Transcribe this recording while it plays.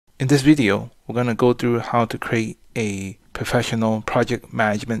In this video, we're going to go through how to create a professional project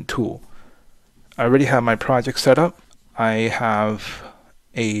management tool. I already have my project set up. I have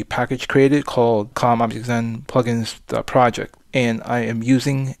a package created called column-object-zen plugins.project, and I am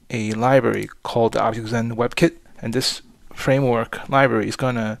using a library called the Object-Zen WebKit, and this framework library is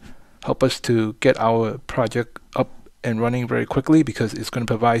going to help us to get our project up and running very quickly because it's going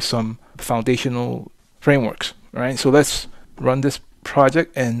to provide some foundational frameworks. Right? So let's run this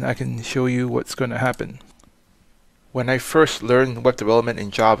project and I can show you what's going to happen. When I first learned web development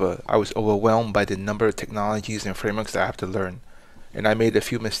in Java, I was overwhelmed by the number of technologies and frameworks that I have to learn, and I made a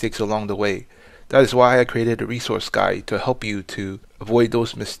few mistakes along the way. That is why I created a resource guide to help you to avoid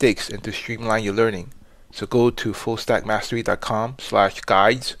those mistakes and to streamline your learning. So go to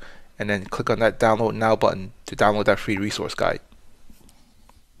fullstackmastery.com/guides and then click on that download now button to download that free resource guide.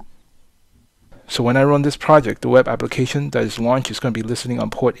 So when I run this project, the web application that is launched is going to be listening on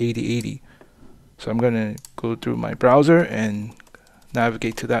port 8080. So I'm going to go through my browser and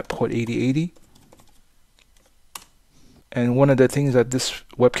navigate to that port 8080. And one of the things that this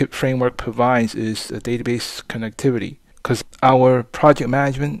WebKit framework provides is a database connectivity, because our project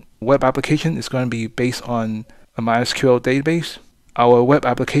management web application is going to be based on a MySQL database. Our web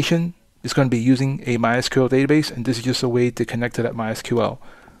application is going to be using a MySQL database, and this is just a way to connect to that MySQL.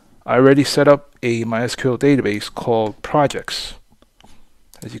 I already set up a MySQL database called projects,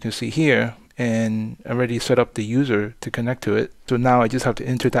 as you can see here, and I already set up the user to connect to it. So now I just have to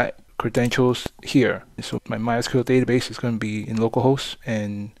enter that credentials here. So my MySQL database is going to be in localhost,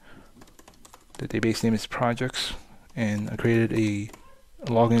 and the database name is projects, and I created a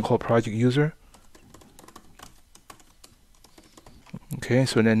login called project user. Okay,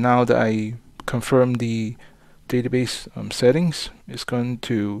 so then now that I confirm the database settings, it's going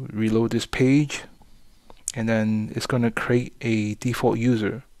to reload this page, and then it's going to create a default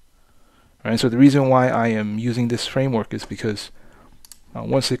user. Right, so the reason why I am using this framework is because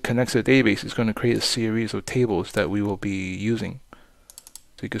once it connects to the database, it's going to create a series of tables that we will be using.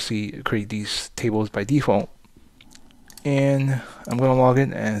 So you can see it create these tables by default, and I'm going to log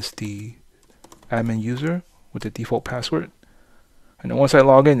in as the admin user with the default password. And then once I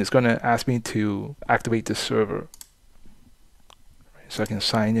log in, it's going to ask me to activate this server. So I can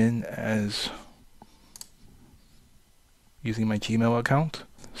sign in as using my Gmail account.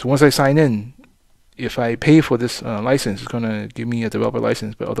 So once I sign in, if I pay for this license, it's going to give me a developer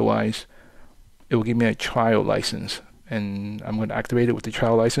license, but otherwise it will give me a trial license. And I'm going to activate it with the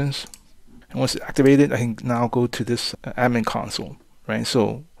trial license. And once it's activated, I can now go to this admin console. Right?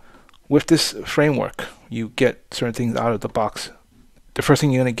 So with this framework, you get certain things out of the box. The first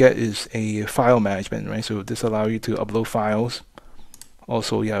thing you're going to get is a file management, right? So this allows you to upload files.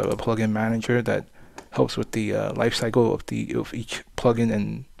 Also, you have a plugin manager that helps with the lifecycle of each plugin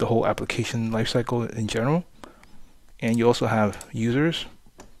and the whole application lifecycle in general. And you also have users,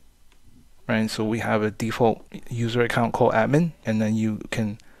 right? So we have a default user account called admin, and then you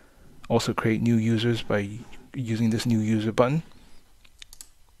can also create new users by using this new user button.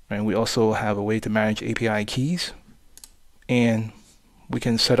 And we also have a way to manage API keys, and we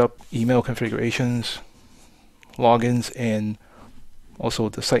can set up email configurations, logins, and also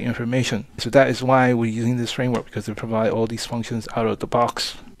the site information. So that is why we're using this framework, because they provide all these functions out of the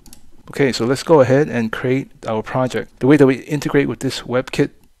box. Okay, so let's go ahead and create our project. The way that we integrate with this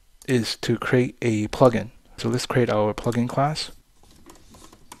WebKit is to create a plugin. So let's create our plugin class.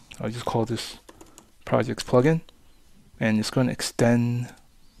 I'll just call this projects plugin, and it's going to extend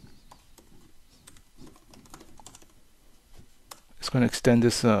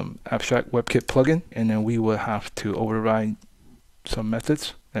this abstract WebKit plugin, and then we will have to override some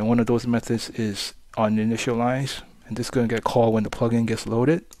methods. And one of those methods is onInitialize, and this is going to get called when the plugin gets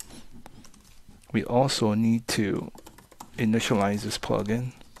loaded. We also need to initialize this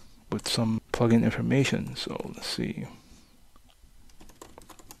plugin with some plugin information. So let's see.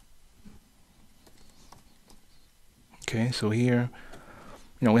 Okay, so here,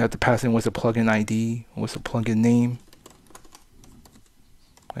 we have to pass in what's the plugin ID, what's the plugin name,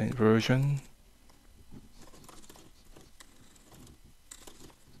 right, version,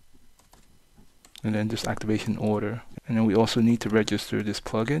 and then this activation order. And then we also need to register this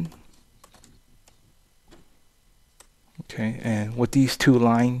plugin. Okay, and what these two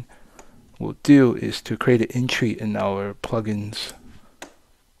lines will do is to create an entry in our plugins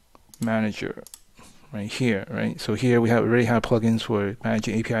manager right here, right? So here we already have plugins for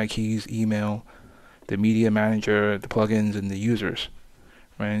managing API keys, email, the media manager, the plugins, and the users.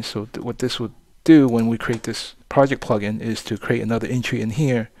 Right? So what this will do when we create this project plugin is to create another entry in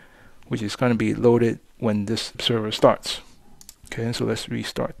here, which is going to be loaded when this server starts. Okay, so let's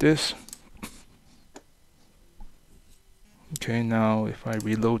restart this. Okay, now if I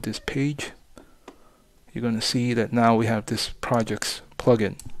reload this page, you're going to see that now we have this projects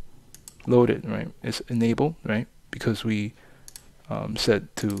plugin loaded, right? It's enabled, right? Because we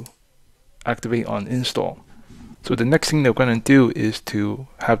said to activate on install. So the next thing that we're going to do is to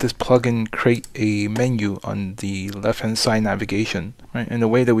have this plugin create a menu on the left-hand side navigation, right? And the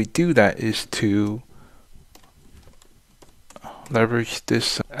way that we do that is to leverage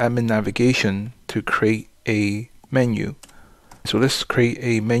this admin navigation to create a menu. So let's create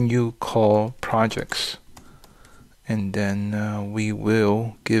a menu called projects, and then we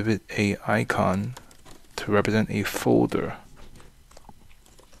will give it a icon to represent a folder.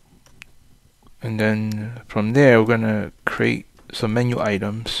 And then from there we're going to create some menu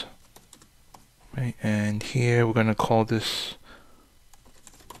items, right? And here we're going to call this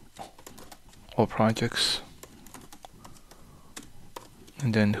all projects,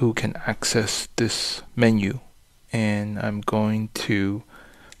 and then who can access this menu. And I'm going to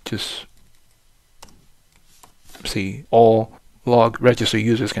just say all log register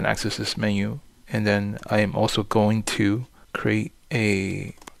users can access this menu. And then I am also going to create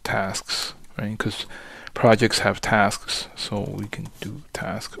a tasks, right? Because projects have tasks, so we can do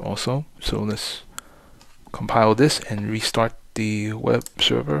tasks also. So let's compile this and restart the web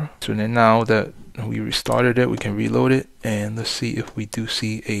server. So then now that we restarted it, we can reload it, and let's see if we do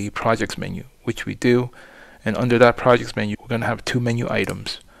see a projects menu, which we do. And under that projects menu, we're going to have two menu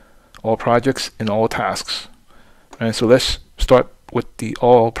items, all projects and all tasks. And so let's start with the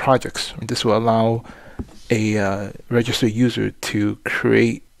all projects. And this will allow a registered user to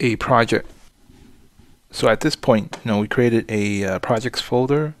create a project. So at this point, we created a projects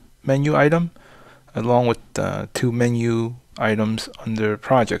folder menu item along with two menu items under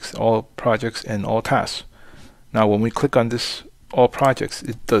projects, all projects and all tasks. Now when we click on this all projects,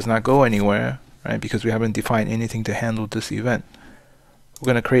 it does not go anywhere, right? Because we haven't defined anything to handle this event. We're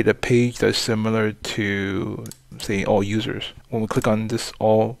going to create a page that's similar to, say, all users. When we click on this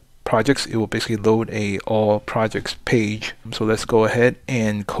all projects, it will basically load a all projects page. So let's go ahead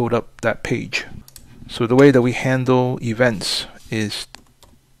and code up that page. So the way that we handle events is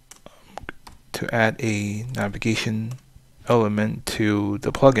to add a navigation element to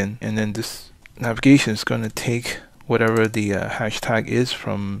the plugin, and then this navigation is going to take whatever the hashtag is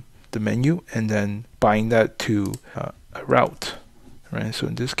from the menu and then bind that to a route, right? So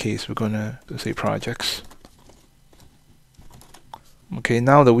in this case, we're going to say projects. Okay,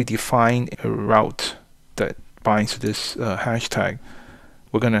 now that we define a route that binds to this hashtag,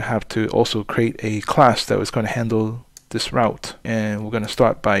 we're going to have to also create a class that is going to handle this route. And we're going to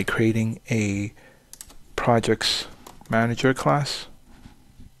start by creating a projects manager class.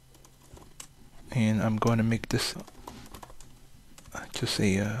 And I'm going to make this just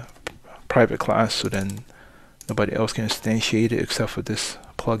a private class, so then nobody else can instantiate it except for this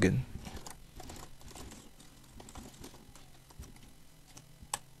plugin.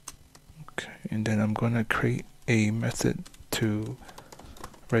 Okay, and then I'm going to create a method to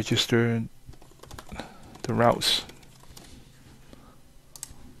register the routes.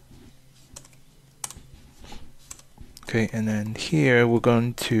 Okay, and then here we're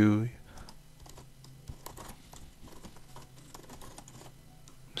going to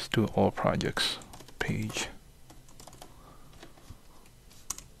do all projects page.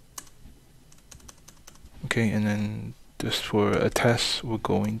 Okay, and then just for a test, we're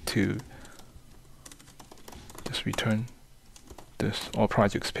going to just return this all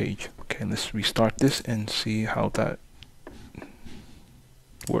projects page. Okay, let's restart this and see how that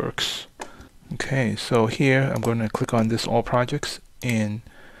works. Okay, so here I'm going to click on this all projects, and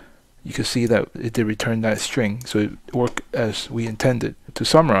you can see that it did return that string, so it worked as we intended. To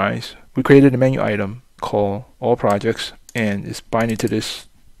summarize, we created a menu item called all projects, and it's binding to this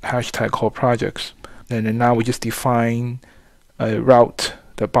hashtag called projects. And then now we just define a route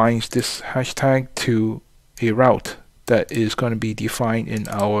that binds this hashtag to a route that is going to be defined in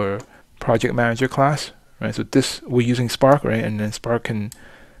our project manager class, right? So this, we're using Spark, right? And then Spark can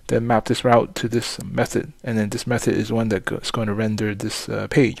then map this route to this method, and then this method is one that is going to render this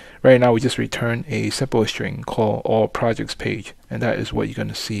page. Right now we just return a simple string called all projects page, and that is what you're going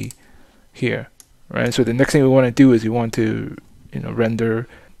to see here, right? So the next thing we want to do is we want to render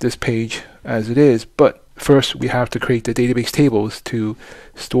this page as it is, but first we have to create the database tables to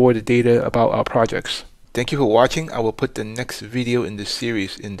store the data about our projects. Thank you for watching. I will put the next video in this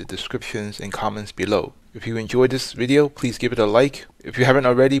series in the descriptions and comments below. If you enjoyed this video, please give it a like. If you haven't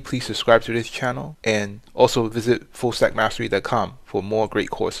already, please subscribe to this channel, and also visit fullstackmastery.com for more great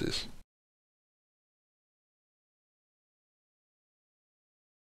courses.